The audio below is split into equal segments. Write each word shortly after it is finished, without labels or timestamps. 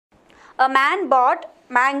A man bought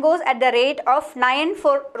mangoes at the rate of 9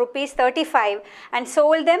 for rupees 35 and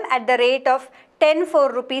sold them at the rate of 10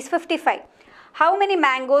 for rupees 55. How many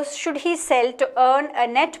mangoes should he sell to earn a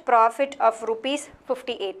net profit of rupees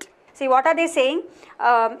 58? See, what are they saying?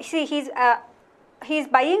 See, he's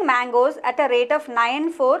buying mangoes at a rate of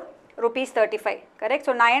 9 for rupees 35, correct?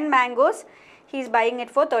 So 9 mangoes, he is buying it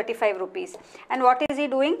for 35 rupees. And what is he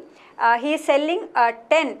doing? He is selling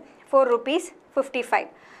 10 for rupees 55.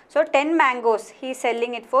 So 10 mangoes, he is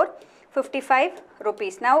selling it for 55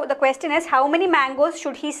 rupees. Now the question is, how many mangoes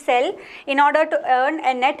should he sell in order to earn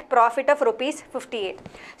a net profit of rupees 58?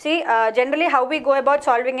 See, generally how we go about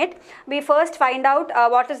solving it, we first find out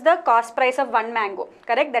what is the cost price of one mango,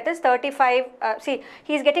 correct? That is 35, see,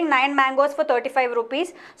 he is getting 9 mangoes for 35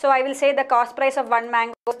 rupees. So I will say the cost price of one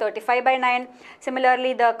mango is 35 by 9.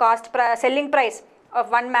 Similarly, the selling price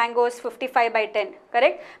of one mango is 55 by 10,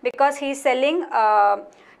 correct? Because he is selling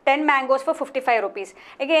 10 mangoes for 55 rupees.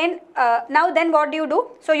 Again, now then what do?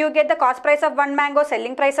 So you get the cost price of one mango,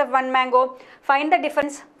 selling price of one mango, find the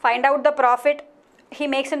difference, find out the profit he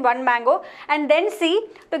makes in one mango, and then see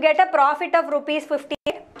to get a profit of rupees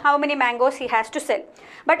 58, how many mangoes he has to sell.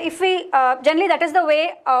 But if we, generally that is the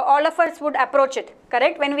way all of us would approach it,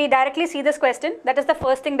 correct? When we directly see this question, that is the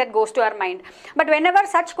first thing that goes to our mind. But whenever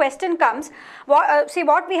such question comes, see,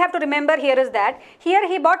 what we have to remember here is that here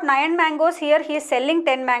he bought 9 mangoes, here he is selling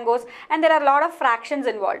 10 mangoes, and there are a lot of fractions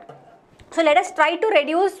involved. So let us try to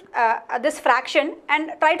reduce this fraction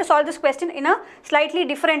and try to solve this question in a slightly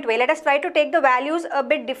different way. Let us try to take the values a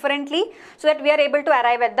bit differently so that we are able to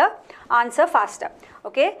arrive at the answer faster.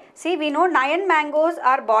 Okay, see, we know 9 mangoes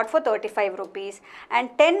are bought for 35 rupees and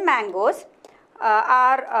 10 mangoes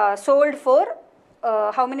are sold for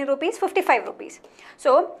how many rupees? 55 rupees.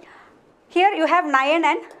 So here you have 9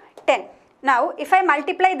 and 10. Now if I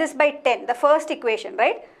multiply this by 10, the first equation,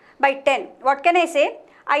 right, by 10, what can I say?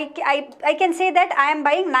 I can say that I am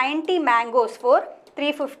buying 90 mangoes for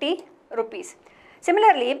 350 rupees.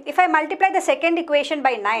 Similarly, if I multiply the second equation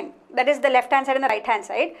by 9, that is the left hand side and the right hand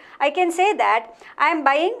side, I can say that I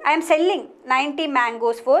am selling 90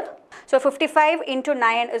 mangoes for, so 55 into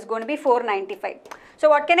 9 is going to be 495. So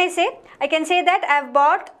what can I say? I can say that I have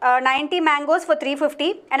bought 90 mangoes for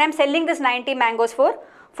 350 and I am selling this 90 mangoes for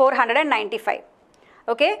 495.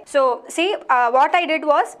 Okay, so see, what I did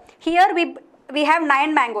was, here we have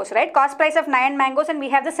 9 mangoes, right? Cost price of 9 mangoes, and we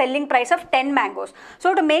have the selling price of 10 mangoes.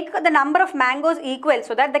 So to make the number of mangoes equal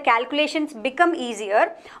so that the calculations become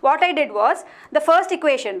easier, what I did was, the first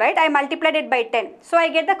equation, right, I multiplied it by 10. So I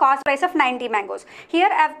get the cost price of 90 mangoes. Here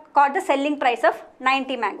I have got the selling price of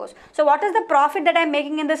 90 mangoes. So what is the profit that I am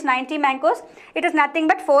making in this 90 mangoes? It is nothing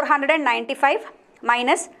but 495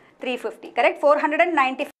 minus 350, correct?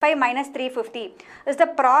 495 minus 350 is the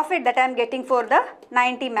profit that I am getting for the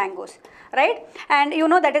 90 mangoes, right? And you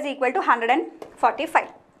know that is equal to 145.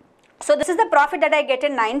 So this is the profit that I get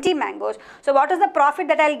in 90 mangoes. So what is the profit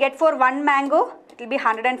that I will get for one mango? It will be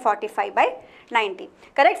 145 by 90,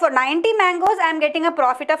 correct? For 90 mangoes, I am getting a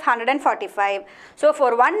profit of 145. So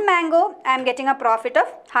for one mango, I am getting a profit of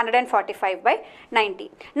 145 by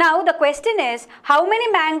 90. Now the question is, how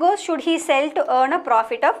many mangoes should he sell to earn a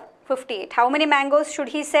profit of 58? How many mangoes should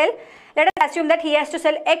he sell? Let us assume that he has to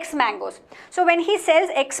sell X mangoes. So when he sells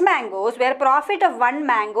X mangoes, where profit of one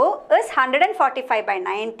mango is 145 by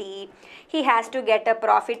 90, he has to get a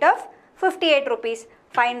profit of 58 rupees.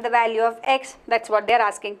 Find the value of X. That's what they are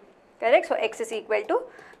asking. Correct? So X is equal to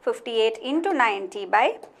 58 into 90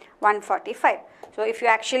 by 145. So if you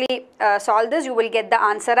actually solve this, you will get the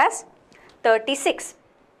answer as 36.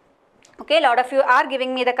 Okay, a lot of you are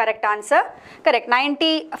giving me the correct answer. Correct.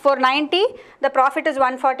 90, for 90, the profit is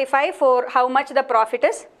 145. For how much the profit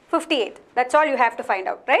is? 58. That's all you have to find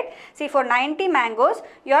out, right? See, for 90 mangoes,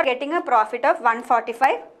 you are getting a profit of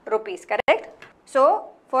 145 rupees, correct? So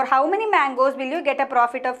for how many mangoes will you get a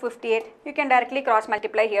profit of 58? You can directly cross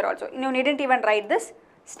multiply here also. You needn't even write this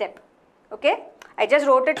step. Okay, I just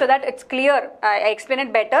wrote it so that it's clear. I explain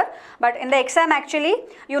it better. But in the exam, actually,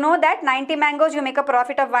 you know that 90 mangoes you make a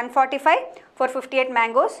profit of 145. For 58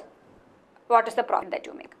 mangoes, what is the profit that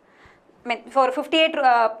you make? I mean, for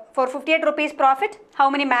 58 rupees profit, how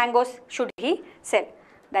many mangoes should he sell?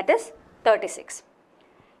 That is 36.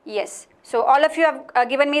 Yes. So all of you have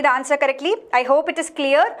given me the answer correctly. I hope it is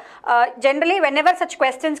clear. Generally, whenever such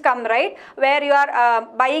questions come, right, where you are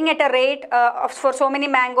buying at a rate for so many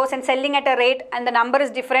mangoes and selling at a rate and the number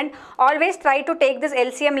is different, always try to take this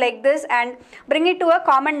LCM like this and bring it to a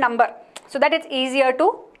common number so that it's easier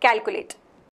to calculate.